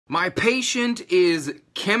My patient is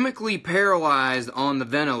chemically paralyzed on the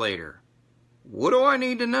ventilator. What do I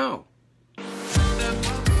need to know?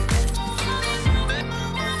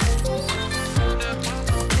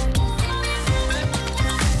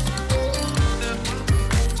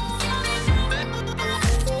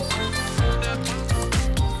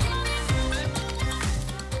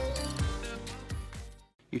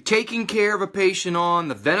 You're taking care of a patient on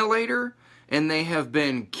the ventilator and they have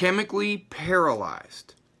been chemically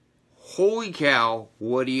paralyzed. Holy cow,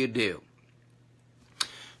 what do you do?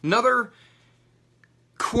 Another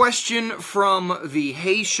question from the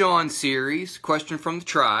heysean series, question from the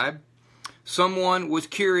tribe. Someone was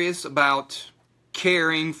curious about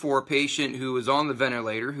caring for a patient who is on the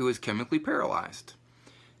ventilator who is chemically paralyzed.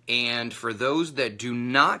 And for those that do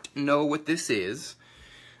not know what this is,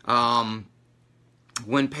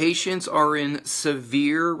 when patients are in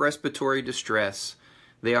severe respiratory distress,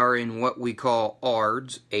 they are in what we call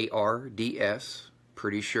ARDS, A-R-D-S.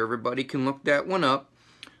 Pretty sure everybody can look that one up.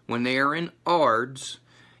 When they are in ARDS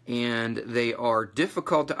and they are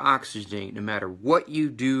difficult to oxygenate, no matter what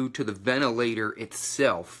you do to the ventilator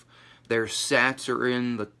itself, their SATs are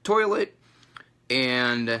in the toilet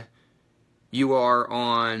and you are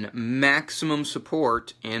on maximum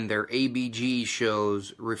support and their ABG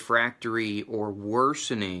shows refractory or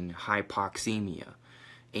worsening hypoxemia.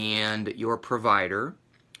 And your provider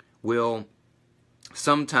will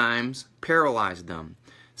sometimes paralyze them,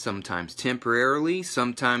 sometimes temporarily,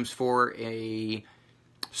 sometimes for a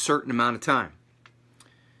certain amount of time.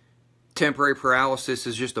 Temporary paralysis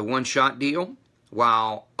is just a one-shot deal,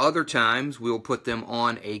 while other times we'll put them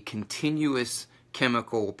on a continuous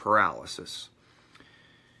chemical paralysis.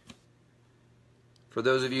 For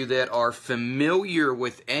those of you that are familiar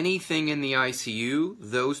with anything in the ICU,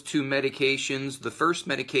 those two medications, the first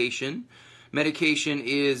medication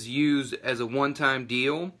is used as a one-time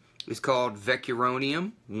deal. It's called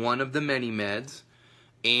vecuronium, one of the many meds.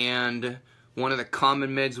 And one of the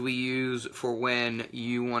common meds we use for when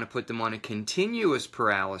you want to put them on a continuous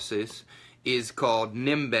paralysis is called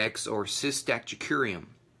Nimbex or cistaxicurium.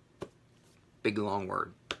 Big long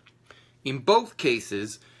word. In both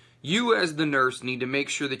cases, you as the nurse need to make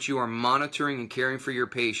sure that you are monitoring and caring for your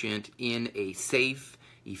patient in a safe,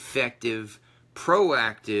 effective,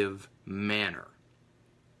 proactive manner.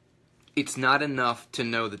 It's not enough to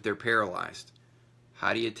know that they're paralyzed.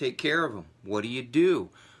 How do you take care of them? What do you do?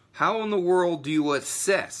 How in the world do you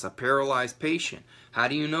assess a paralyzed patient? How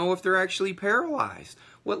do you know if they're actually paralyzed?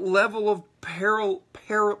 What level of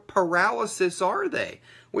paralysis are they?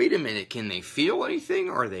 Wait a minute, can they feel anything?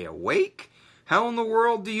 Are they awake? How in the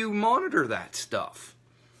world do you monitor that stuff?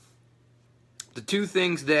 The two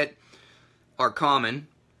things that are common,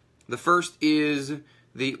 the first is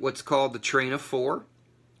what's called the train of 4.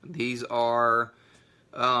 These are,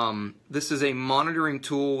 this is a monitoring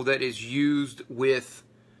tool that is used with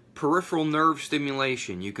peripheral nerve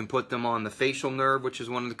stimulation. You can put them on the facial nerve, which is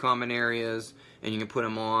one of the common areas, and you can put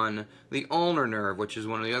them on the ulnar nerve, which is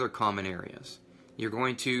one of the other common areas. You're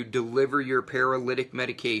going to deliver your paralytic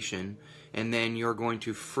medication, and then you're going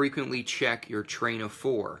to frequently check your train of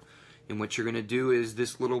 4. And what you're going to do is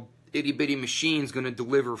this little itty-bitty machine is going to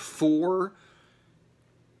deliver 4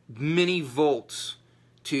 mini volts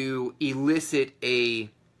to elicit a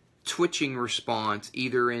twitching response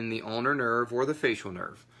either in the ulnar nerve or the facial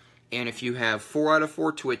nerve. And if you have 4 out of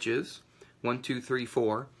 4 twitches, 1, 2, 3,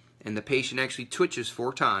 4, and the patient actually twitches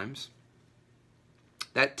 4 times,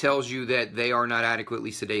 that tells you that they are not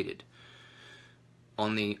adequately sedated.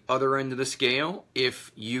 On the other end of the scale,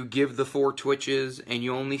 if you give the 4 twitches and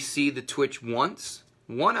you only see the twitch once,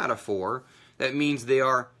 1 out of 4, that means they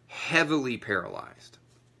are heavily paralyzed.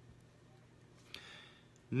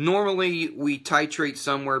 Normally, we titrate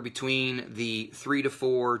somewhere between the 3 to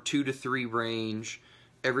 4, 2 to 3 range.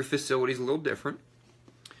 Every facility is a little different.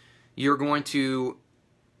 You're going to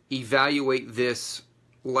evaluate this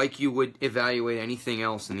like you would evaluate anything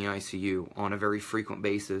else in the ICU on a very frequent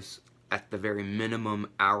basis, at the very minimum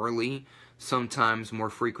hourly, sometimes more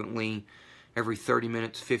frequently every 30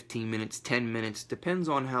 minutes, 15 minutes, 10 minutes, depends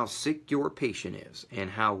on how sick your patient is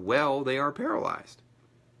and how well they are paralyzed.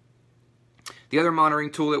 The other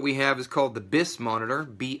monitoring tool that we have is called the Bist Monitor,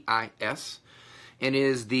 B-I-S, and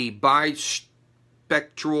is the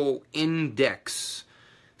bispectral index,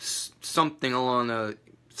 something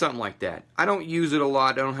like that. I don't use it a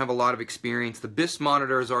lot. I don't have a lot of experience. The Bist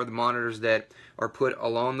monitors are the monitors that are put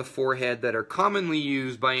along the forehead that are commonly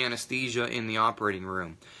used by anesthesia in the operating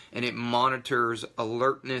room, and it monitors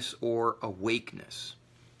alertness or awakeness.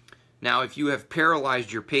 Now, if you have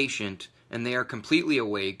paralyzed your patient and they are completely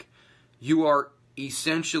awake, you are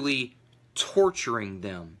essentially torturing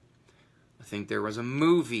them. I think there was a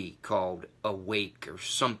movie called Awake or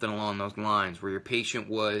something along those lines where your patient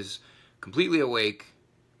was completely awake,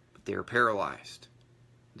 but they were paralyzed.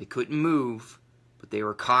 They couldn't move, but they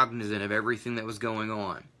were cognizant of everything that was going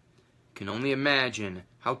on. You can only imagine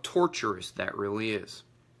how torturous that really is.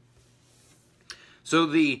 So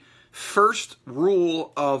the first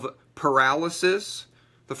rule of paralysis,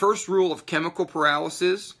 the first rule of chemical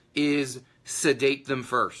paralysis is sedate them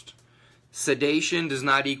first. Sedation does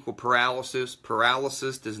not equal paralysis.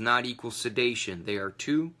 Paralysis does not equal sedation. They are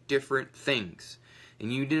two different things.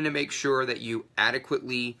 And you need to make sure that you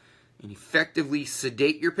adequately and effectively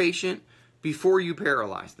sedate your patient before you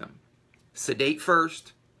paralyze them. Sedate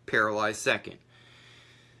first, paralyze second.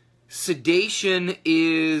 Sedation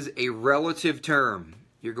is a relative term.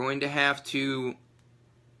 You're going to have to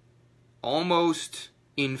almost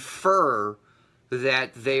infer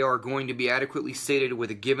that they are going to be adequately sedated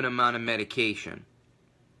with a given amount of medication.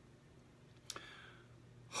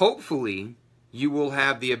 Hopefully, you will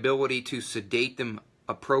have the ability to sedate them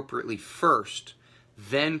appropriately first,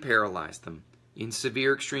 then paralyze them. In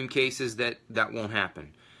severe extreme cases, that won't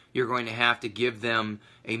happen. You're going to have to give them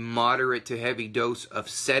a moderate to heavy dose of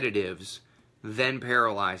sedatives, then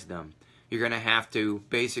paralyze them. You're going to have to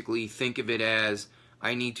basically think of it as,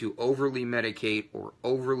 I need to overly medicate or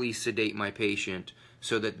overly sedate my patient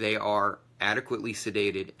so that they are adequately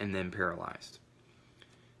sedated and then paralyzed.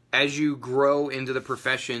 As you grow into the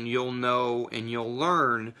profession, you'll know and you'll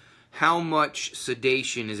learn how much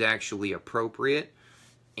sedation is actually appropriate.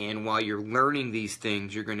 And while you're learning these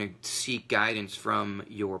things, you're going to seek guidance from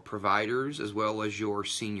your providers as well as your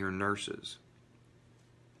senior nurses.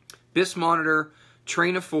 Bist Monitor,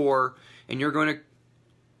 train of 4, and you're going to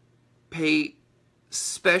pay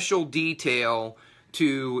special detail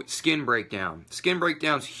to skin breakdown. Skin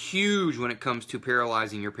breakdown's huge when it comes to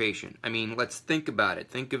paralyzing your patient. I mean, let's think about it.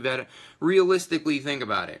 Think of it. Realistically, think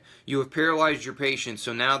about it. You have paralyzed your patient,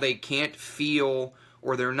 so now they can't feel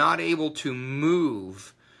or they're not able to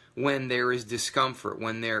move when there is discomfort,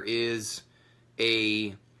 when there is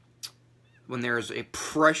a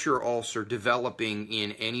pressure ulcer developing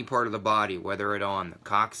in any part of the body, whether it on the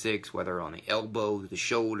coccyx, whether on the elbows, the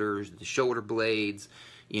shoulders, the shoulder blades,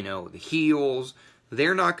 the heels.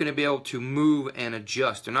 They're not going to be able to move and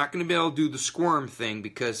adjust. They're not going to be able to do the squirm thing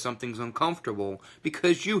because something's uncomfortable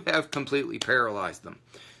because you have completely paralyzed them.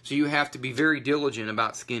 So you have to be very diligent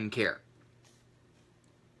about skin care.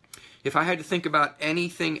 If I had to think about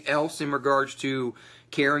anything else in regards to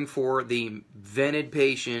caring for the vented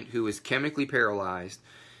patient who is chemically paralyzed,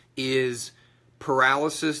 is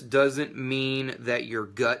paralysis doesn't mean that your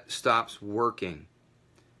gut stops working.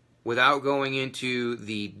 Without going into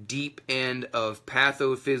the deep end of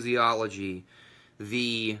pathophysiology,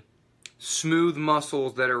 the smooth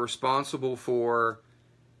muscles that are responsible for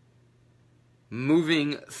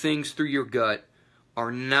moving things through your gut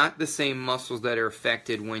are not the same muscles that are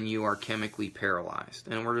affected when you are chemically paralyzed.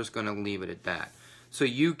 And we're just going to leave it at that. So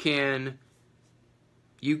you can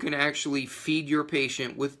actually feed your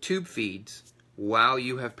patient with tube feeds while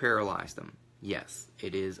you have paralyzed them. Yes,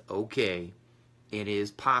 it is okay. It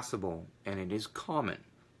is possible, and it is common.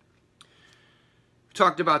 We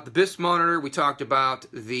talked about the Bist Monitor. We talked about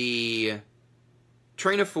the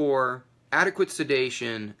train of 4, adequate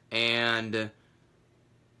sedation, and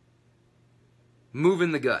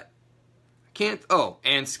moving the gut.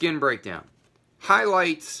 And skin breakdown.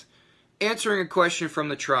 Highlights, answering a question from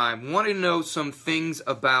the tribe. Want to know some things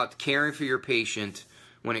about caring for your patient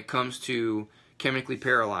when it comes to chemically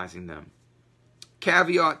paralyzing them.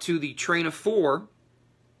 Caveat to the train of 4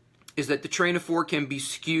 is that the train of 4 can be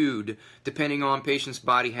skewed depending on patient's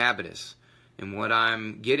body habitus. And what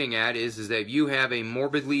I'm getting at is that if you have a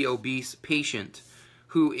morbidly obese patient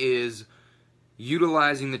who is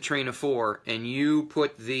utilizing the train of 4 and you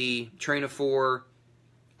put the train of 4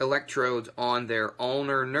 electrodes on their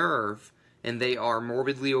ulnar nerve and they are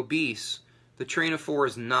morbidly obese, the train of 4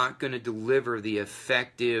 is not going to deliver the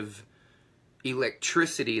effective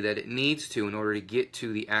electricity that it needs to in order to get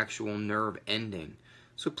to the actual nerve ending.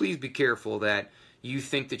 So please be careful that you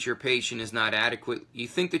think that your patient is not adequate. You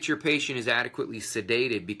think that your patient is adequately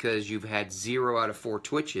sedated because you've had 0 out of 4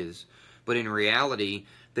 twitches, but in reality,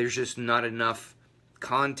 there's just not enough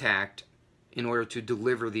contact in order to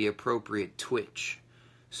deliver the appropriate twitch.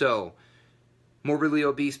 So, morbidly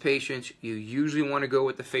obese patients, you usually want to go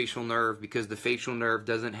with the facial nerve because the facial nerve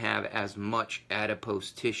doesn't have as much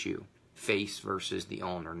adipose tissue, face versus the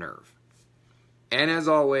ulnar nerve. And as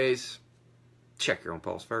always, check your own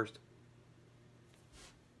pulse first.